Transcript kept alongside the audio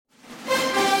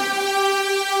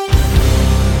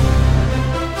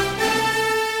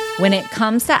When it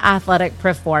comes to athletic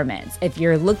performance, if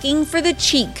you're looking for the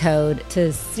cheat code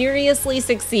to seriously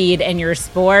succeed in your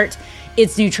sport,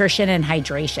 it's nutrition and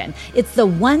hydration. It's the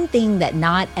one thing that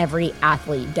not every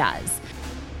athlete does.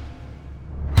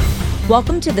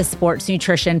 Welcome to the Sports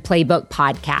Nutrition Playbook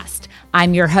Podcast.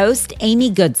 I'm your host, Amy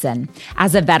Goodson.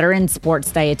 As a veteran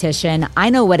sports dietitian, I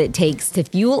know what it takes to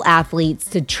fuel athletes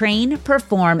to train,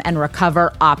 perform, and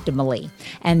recover optimally.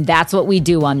 And that's what we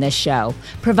do on this show.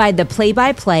 Provide the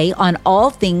play-by-play on all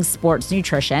things sports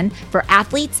nutrition for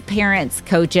athletes, parents,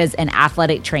 coaches, and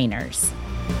athletic trainers.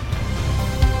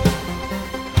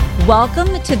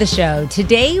 Welcome to the show.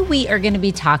 Today, we are going to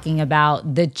be talking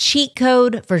about the cheat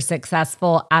code for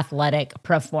successful athletic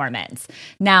performance.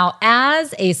 Now,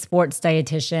 as a sports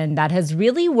dietitian that has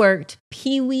really worked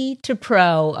peewee to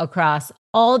pro across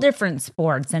all different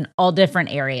sports and all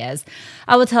different areas,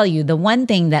 I will tell you the one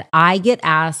thing that I get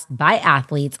asked by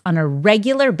athletes on a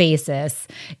regular basis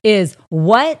is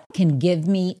what can give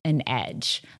me an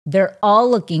edge? They're all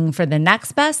looking for the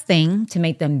next best thing to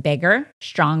make them bigger,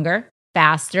 stronger,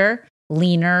 faster,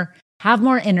 leaner, have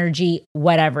more energy,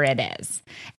 whatever it is.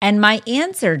 And my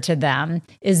answer to them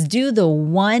is do the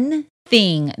one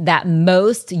thing that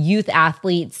most youth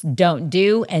athletes don't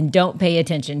do and don't pay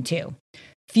attention to.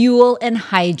 Fuel and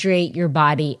hydrate your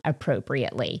body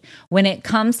appropriately. When it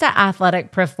comes to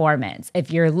athletic performance, if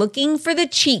you're looking for the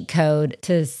cheat code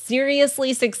to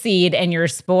seriously succeed in your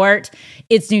sport,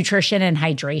 it's nutrition and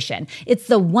hydration. It's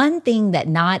the one thing that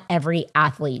not every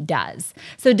athlete does.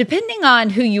 So depending on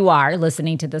who you are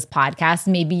listening to this podcast,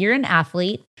 maybe you're an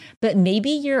athlete, but maybe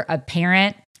you're a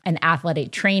parent, an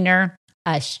athletic trainer,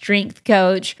 a strength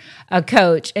coach, a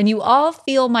coach, and you all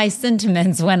feel my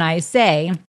sentiments when I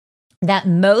say that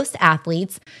most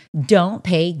athletes don't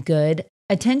pay good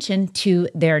attention to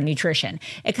their nutrition.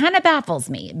 It kind of baffles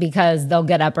me because they'll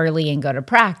get up early and go to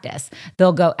practice.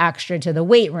 They'll go extra to the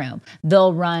weight room.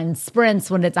 They'll run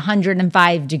sprints when it's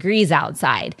 105 degrees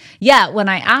outside. Yet when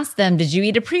I ask them, did you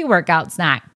eat a pre-workout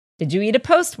snack? Did you eat a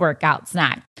post-workout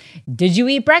snack? Did you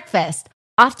eat breakfast?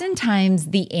 Oftentimes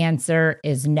the answer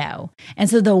is no. And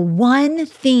so the one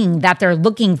thing that they're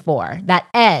looking for, that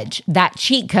edge, that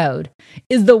cheat code,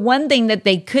 is the one thing that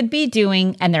they could be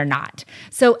doing and they're not.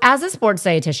 So as a sports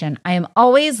dietitian, I am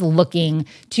always looking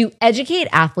to educate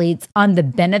athletes on the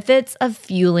benefits of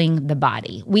fueling the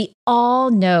body. We all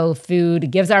know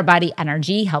food gives our body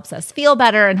energy, helps us feel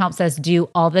better, and helps us do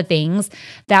all the things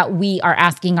that we are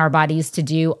asking our bodies to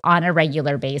do on a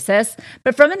regular basis.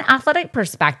 But from an athletic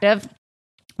perspective,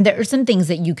 there are some things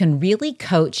that you can really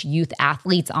coach youth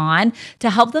athletes on to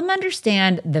help them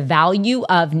understand the value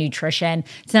of nutrition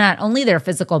to not only their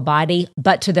physical body,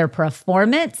 but to their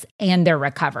performance and their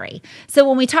recovery. So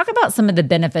when we talk about some of the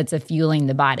benefits of fueling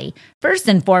the body, first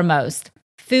and foremost,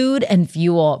 food and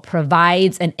fuel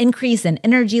provides an increase in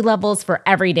energy levels for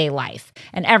everyday life.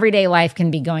 And everyday life can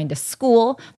be going to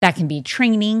school, that can be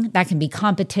training, that can be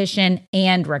competition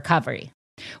and recovery.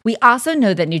 We also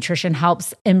know that nutrition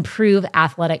helps improve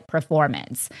athletic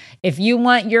performance. If you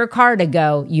want your car to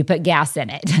go, you put gas in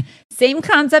it. Same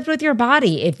concept with your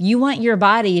body. If you want your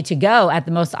body to go at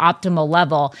the most optimal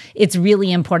level, it's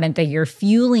really important that you're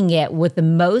fueling it with the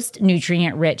most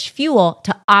nutrient-rich fuel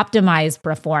to optimize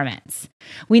performance.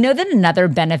 We know that another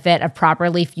benefit of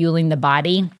properly fueling the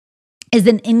body is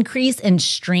an increase in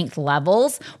strength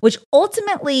levels, which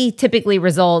ultimately typically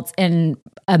results in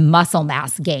muscle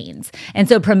mass gains. And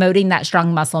so promoting that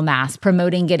strong muscle mass,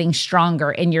 promoting getting stronger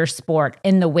in your sport,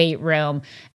 in the weight room,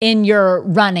 in your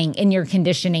running, in your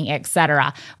conditioning,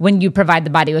 etc. When you provide the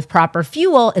body with proper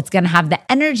fuel, it's going to have the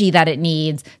energy that it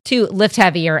needs to lift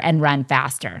heavier and run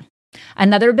faster.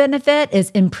 Another benefit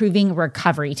is improving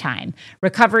recovery time.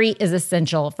 Recovery is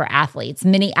essential for athletes.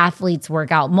 Many athletes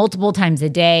work out multiple times a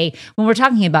day. When we're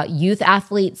talking about youth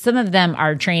athletes, some of them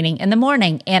are training in the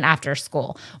morning and after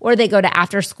school, or they go to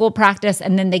after school practice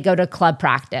and then they go to club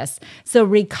practice. So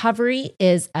recovery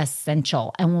is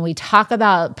essential. And when we talk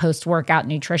about post-workout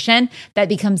nutrition, that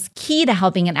becomes key to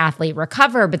helping an athlete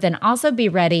recover, but then also be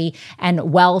ready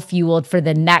and well-fueled for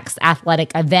the next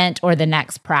athletic event or the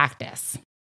next practice.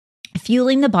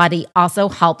 Fueling the body also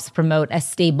helps promote a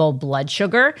stable blood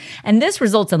sugar, and this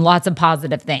results in lots of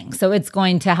positive things. So it's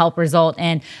going to help result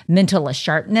in mental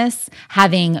sharpness,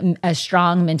 having a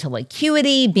strong mental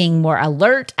acuity, being more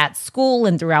alert at school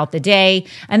and throughout the day.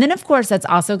 And then, of course, that's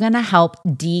also going to help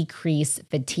decrease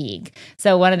fatigue.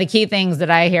 So one of the key things that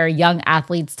I hear young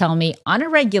athletes tell me on a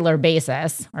regular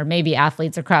basis, or maybe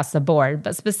athletes across the board,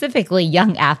 but specifically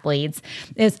young athletes,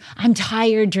 is I'm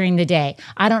tired during the day.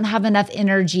 I don't have enough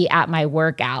energy at at my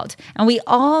workout. And we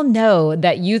all know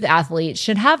that youth athletes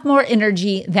should have more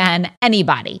energy than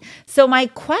anybody. So my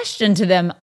question to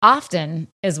them often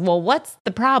is, well, what's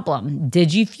the problem?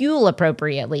 Did you fuel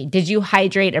appropriately? Did you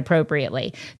hydrate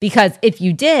appropriately? Because if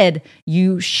you did,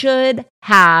 you should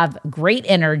have great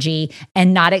energy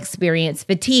and not experience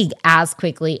fatigue as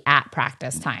quickly at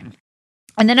practice time.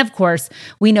 And then, of course,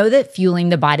 we know that fueling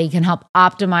the body can help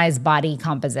optimize body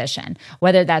composition,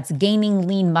 whether that's gaining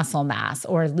lean muscle mass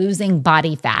or losing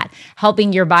body fat,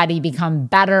 helping your body become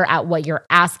better at what you're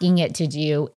asking it to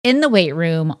do in the weight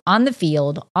room, on the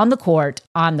field, on the court,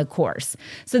 on the course.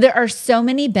 So there are so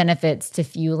many benefits to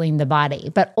fueling the body,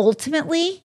 but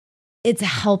ultimately, it's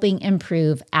helping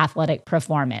improve athletic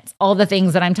performance. All the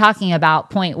things that I'm talking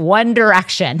about point one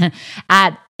direction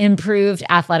at improved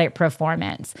athletic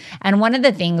performance. And one of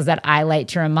the things that I like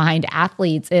to remind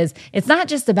athletes is it's not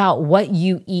just about what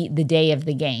you eat the day of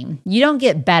the game. You don't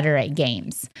get better at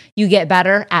games. You get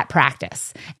better at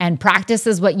practice. And practice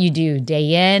is what you do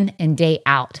day in and day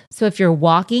out. So if you're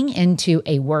walking into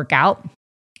a workout,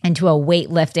 into a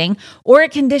weightlifting or a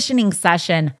conditioning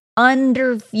session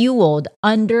under-fueled,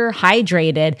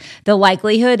 under-hydrated, the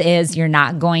likelihood is you're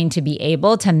not going to be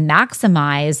able to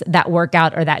maximize that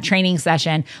workout or that training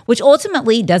session, which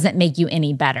ultimately doesn't make you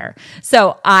any better.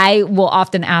 So I will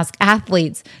often ask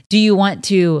athletes, do you want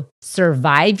to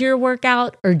survive your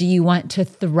workout or do you want to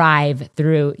thrive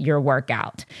through your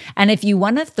workout? And if you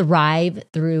want to thrive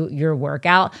through your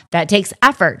workout, that takes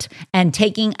effort. And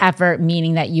taking effort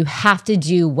meaning that you have to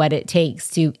do what it takes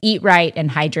to eat right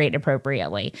and hydrate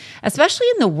appropriately, especially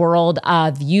in the world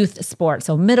of youth sports.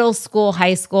 So middle school,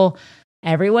 high school,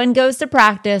 everyone goes to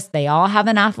practice. They all have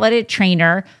an athletic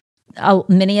trainer.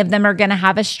 Many of them are going to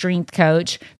have a strength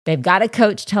coach. They've got a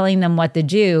coach telling them what to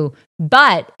do,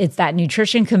 but it's that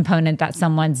nutrition component that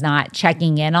someone's not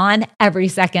checking in on every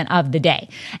second of the day.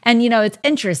 And, it's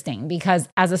interesting because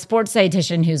as a sports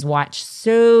dietitian who's watched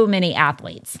so many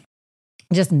athletes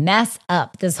just mess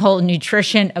up this whole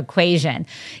nutrition equation,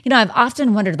 I've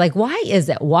often wondered, why is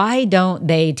it? Why don't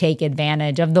they take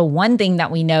advantage of the one thing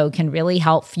that we know can really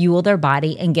help fuel their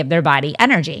body and give their body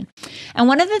energy? And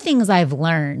one of the things I've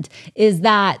learned is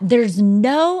that there's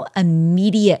no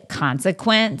immediate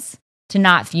consequence to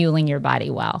not fueling your body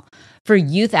well. For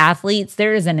youth athletes,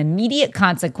 there is an immediate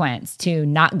consequence to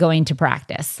not going to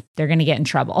practice. They're going to get in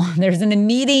trouble. There's an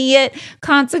immediate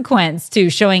consequence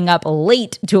to showing up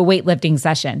late to a weightlifting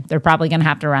session. They're probably going to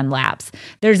have to run laps.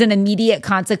 There's an immediate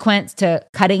consequence to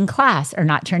cutting class or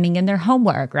not turning in their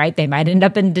homework, right? They might end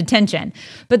up in detention.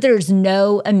 But there's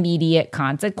no immediate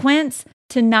consequence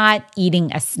to not eating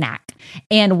a snack.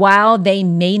 And while they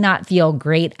may not feel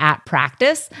great at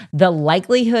practice, the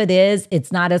likelihood is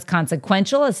it's not as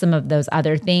consequential as some of those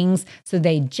other things. So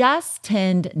they just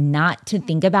tend not to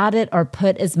think about it or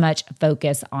put as much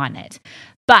focus on it.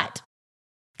 But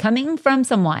coming from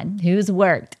someone who's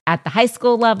worked at the high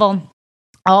school level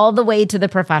all the way to the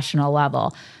professional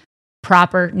level,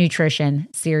 proper nutrition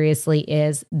seriously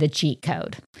is the cheat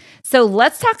code. So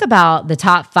let's talk about the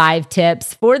top 5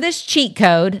 tips for this cheat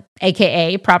code,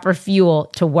 aka proper fuel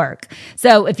to work.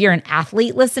 So if you're an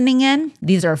athlete listening in,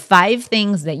 these are 5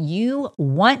 things that you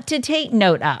want to take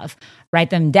note of. Write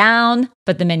them down,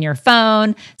 put them in your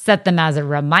phone, set them as a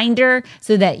reminder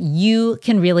so that you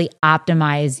can really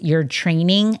optimize your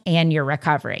training and your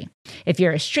recovery. If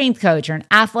you're a strength coach or an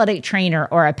athletic trainer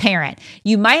or a parent,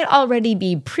 you might already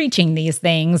be preaching these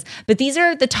things, but these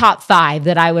are the top 5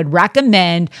 that I would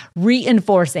recommend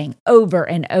reinforcing over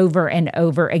and over and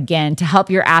over again to help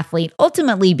your athlete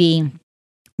ultimately be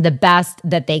the best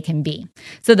that they can be.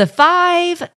 So the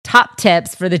 5 top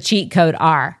tips for the cheat code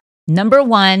are: number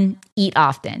 1, eat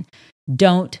often.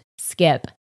 Don't skip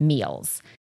meals.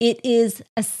 It is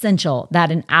essential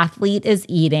that an athlete is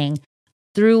eating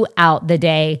throughout the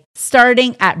day,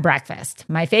 starting at breakfast.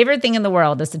 My favorite thing in the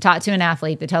world is to talk to an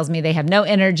athlete that tells me they have no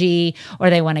energy or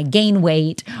they want to gain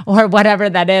weight or whatever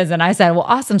that is. And I said, well,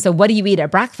 awesome. So what do you eat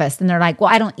at breakfast? And they're like,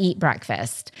 well, I don't eat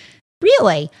breakfast.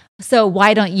 Really? So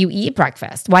why don't you eat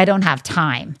breakfast? Why don't have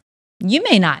time? You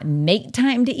may not make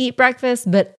time to eat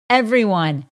breakfast, but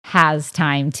everyone has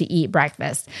time to eat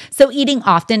breakfast. So eating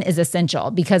often is essential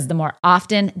because the more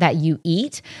often that you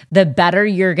eat, the better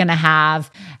you're going to have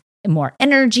more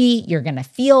energy, you're going to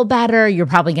feel better, you're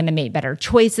probably going to make better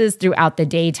choices throughout the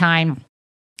daytime,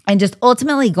 and just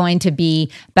ultimately going to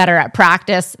be better at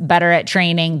practice, better at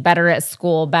training, better at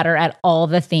school, better at all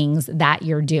the things that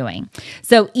you're doing.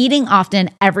 So eating often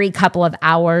every couple of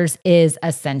hours is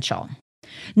essential.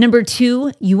 Number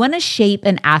 2, you want to shape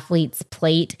an athlete's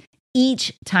plate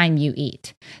each time you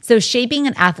eat. So shaping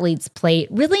an athlete's plate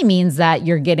really means that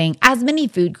you're getting as many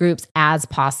food groups as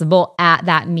possible at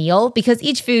that meal because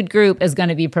each food group is going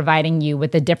to be providing you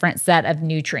with a different set of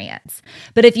nutrients.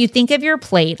 But if you think of your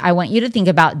plate, I want you to think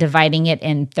about dividing it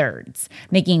in thirds,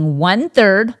 making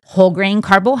 1/3 whole grain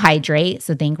carbohydrate.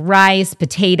 So think rice,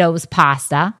 potatoes,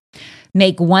 pasta.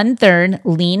 Make 1/3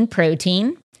 lean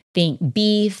protein. Think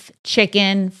beef,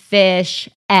 chicken, fish,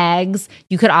 eggs.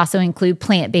 You could also include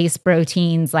plant-based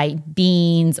proteins like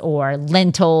beans or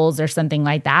lentils or something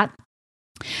like that.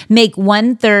 Make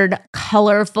 1/3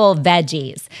 colorful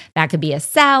veggies. That could be a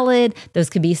salad. Those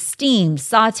could be steamed,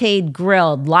 sauteed,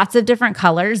 grilled, lots of different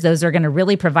colors. Those are going to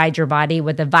really provide your body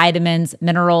with the vitamins,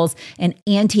 minerals, and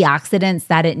antioxidants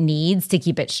that it needs to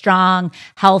keep it strong,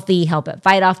 healthy, help it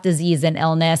fight off disease and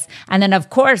illness, and then,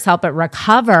 of course, help it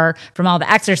recover from all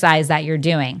the exercise that you're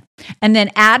doing. And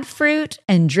then add fruit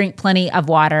and drink plenty of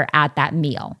water at that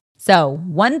meal. So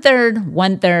 1/3,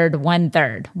 1/3,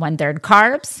 1/3, 1/3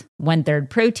 carbs, 1/3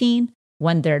 protein,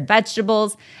 1/3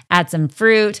 vegetables, add some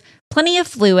fruit, plenty of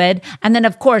fluid, and then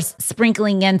of course,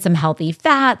 sprinkling in some healthy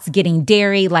fats, getting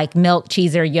dairy like milk,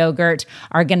 cheese, or yogurt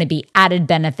are going to be added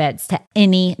benefits to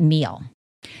any meal.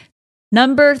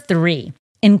 Number 3,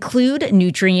 include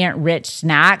nutrient-rich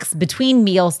snacks between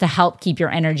meals to help keep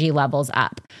your energy levels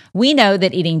up. We know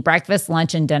that eating breakfast,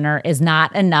 lunch, and dinner is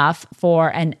not enough for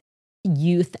an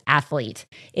youth athlete.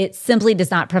 It simply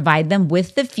does not provide them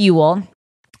with the fuel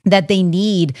that they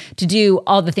need to do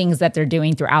all the things that they're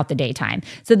doing throughout the daytime.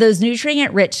 So those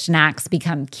nutrient-rich snacks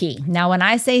become key. Now, when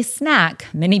I say snack,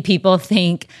 many people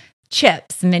think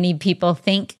chips. Many people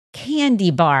think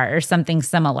candy bar or something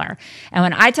similar. And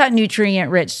when I talk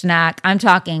nutrient-rich snack, I'm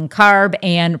talking carb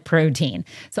and protein.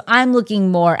 So I'm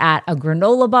looking more at a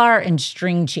granola bar and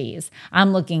string cheese.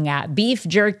 I'm looking at beef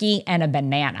jerky and a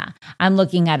banana. I'm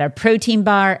looking at a protein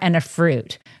bar and a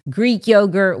fruit. Greek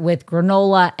yogurt with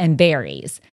granola and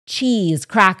berries. Cheese,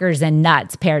 crackers, and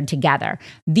nuts paired together.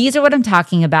 These are what I'm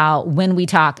talking about when we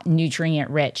talk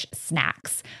nutrient-rich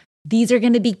snacks. These are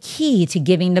going to be key to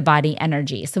giving the body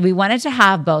energy. So we wanted to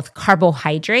have both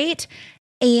carbohydrate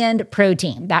and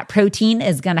protein. That protein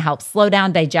is going to help slow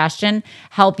down digestion,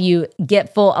 help you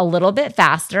get full a little bit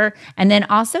faster, and then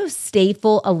also stay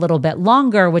full a little bit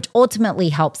longer, which ultimately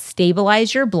helps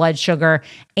stabilize your blood sugar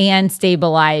and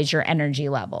stabilize your energy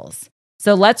levels.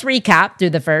 So let's recap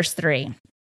through the first 3.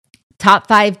 Top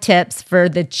 5 tips for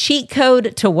the cheat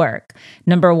code to work.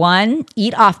 Number 1,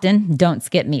 eat often, don't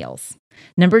skip meals.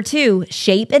 Number 2,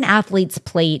 shape an athlete's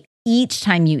plate each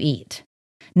time you eat.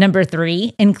 Number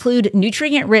 3, include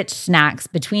nutrient-rich snacks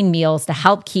between meals to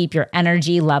help keep your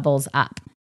energy levels up.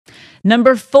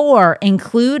 Number 4,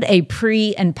 include a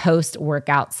pre- and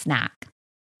post-workout snack.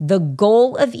 The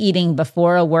goal of eating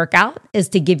before a workout is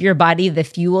to give your body the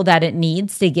fuel that it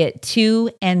needs to get to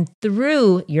and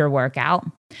through your workout.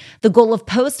 The goal of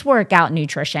post-workout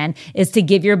nutrition is to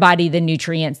give your body the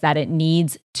nutrients that it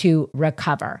needs to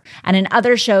recover. And in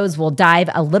other shows, we'll dive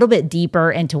a little bit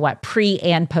deeper into what pre-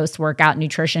 and post-workout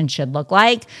nutrition should look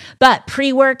like. But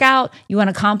pre-workout, you want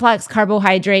a complex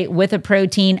carbohydrate with a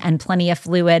protein and plenty of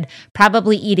fluid,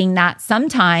 probably eating that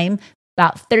sometime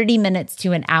about 30 minutes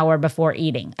to an hour before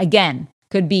eating. Again,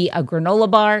 could be a granola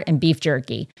bar and beef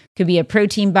jerky. Could be a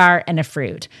protein bar and a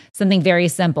fruit. Something very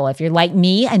simple. If you're like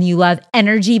me and you love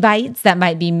energy bites that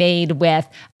might be made with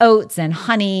oats and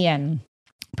honey and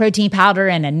protein powder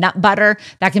and a nut butter,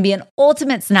 that can be an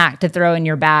ultimate snack to throw in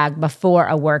your bag before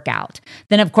a workout.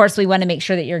 Then, of course, we want to make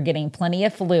sure that you're getting plenty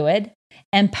of fluid.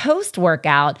 And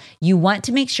post-workout, you want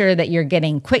to make sure that you're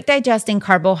getting quick digesting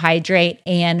carbohydrate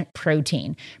and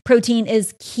protein. Protein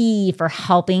is key for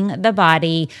helping the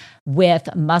body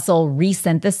with muscle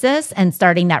resynthesis and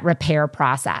starting that repair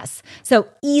process. So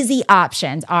easy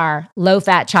options are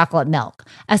low-fat chocolate milk,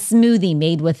 a smoothie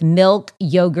made with milk,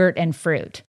 yogurt, and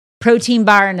fruit, protein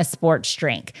bar, and a sports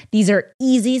drink. These are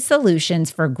easy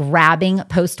solutions for grabbing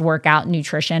post-workout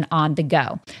nutrition on the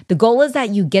go. The goal is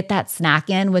that you get that snack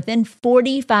in within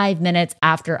 45 minutes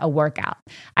after a workout.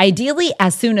 Ideally,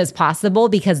 as soon as possible,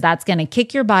 because that's going to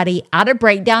kick your body out of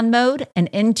breakdown mode and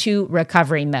into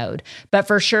recovery mode, but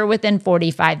for sure within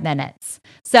 45 minutes.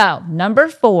 So, number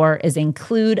 4 is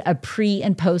include a pre-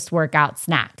 and post-workout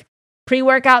snack.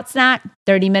 Pre-workout snack,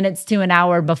 30 minutes to an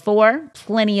hour before,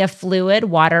 plenty of fluid,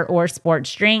 water or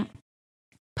sports drink.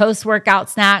 Post-workout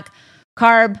snack,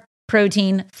 carb,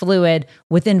 protein, fluid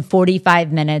within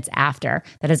 45 minutes after.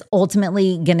 That is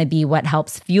ultimately going to be what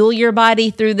helps fuel your body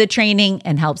through the training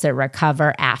and helps it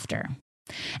recover after.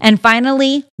 And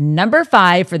finally, number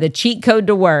 5 for the cheat code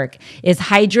to work is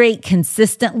hydrate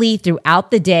consistently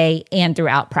throughout the day and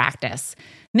throughout practice.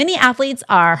 Many athletes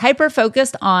are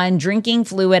hyper-focused on drinking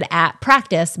fluid at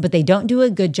practice, but they don't do a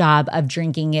good job of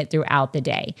drinking it throughout the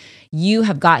day. You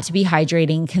have got to be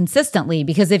hydrating consistently,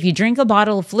 because if you drink a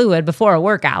bottle of fluid before a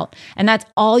workout and that's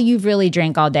all you've really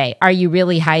drank all day, are you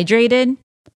really hydrated?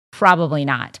 Probably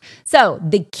not. So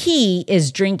the key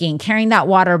is carrying that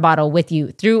water bottle with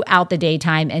you throughout the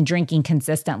daytime and drinking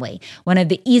consistently. One of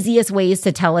the easiest ways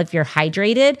to tell if you're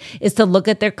hydrated is to look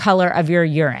at the color of your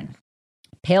urine.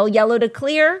 Pale yellow to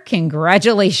clear,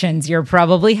 congratulations, you're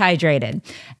probably hydrated.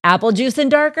 Apple juice and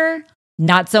darker,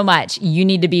 not so much. You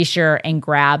need to be sure and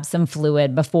grab some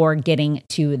fluid before getting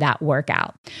to that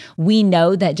workout. We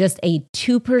know that just a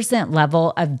 2%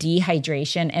 level of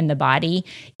dehydration in the body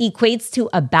equates to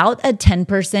about a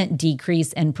 10%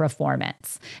 decrease in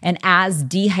performance. And as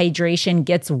dehydration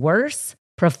gets worse,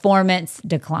 performance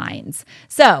declines.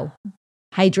 So,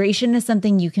 hydration is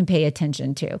something you can pay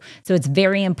attention to. So it's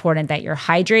very important that you're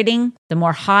hydrating. The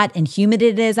more hot and humid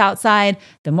it is outside,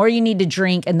 the more you need to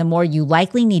drink, and the more you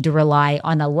likely need to rely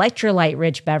on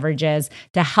electrolyte-rich beverages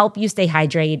to help you stay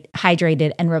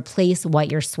hydrated and replace what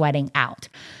you're sweating out.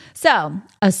 So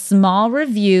a small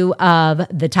review of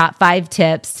the top 5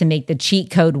 tips to make the cheat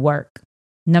code work.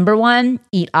 Number 1,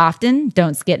 eat often,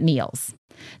 don't skip meals.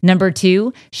 Number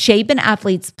 2, shape an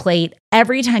athlete's plate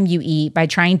every time you eat by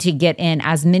trying to get in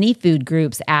as many food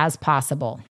groups as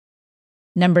possible.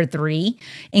 Number 3,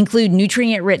 include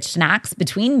nutrient-rich snacks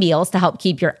between meals to help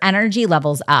keep your energy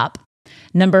levels up.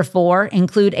 Number 4,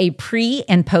 include a pre-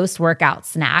 and post-workout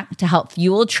snack to help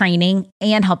fuel training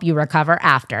and help you recover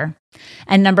after.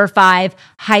 And number 5,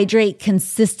 hydrate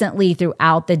consistently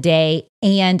throughout the day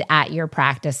and at your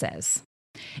practices.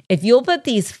 If you'll put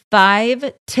these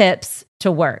 5 tips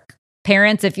to work,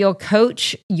 parents, if you'll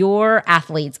coach your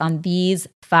athletes on these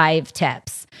 5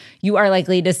 tips, you are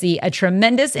likely to see a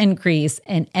tremendous increase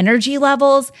in energy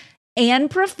levels and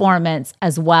performance,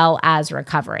 as well as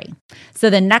recovery.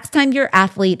 So the next time your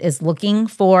athlete is looking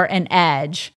for an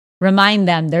edge, remind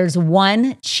them there's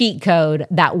one cheat code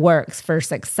that works for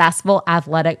successful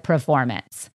athletic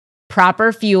performance: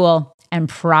 proper fuel and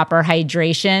proper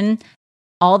hydration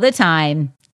all the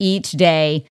time, each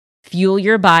day. Fuel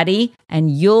your body,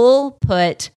 and you'll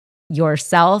put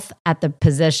yourself at the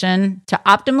position to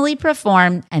optimally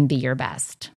perform and be your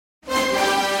best.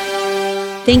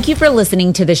 Thank you for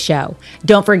listening to the show.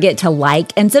 Don't forget to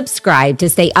like and subscribe to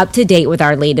stay up to date with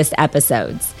our latest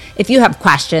episodes. If you have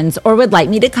questions or would like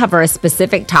me to cover a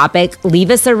specific topic,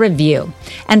 leave us a review.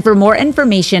 And for more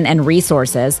information and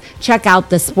resources, check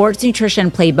out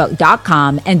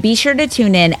thesportsnutritionplaybook.com and be sure to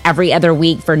tune in every other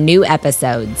week for new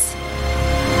episodes.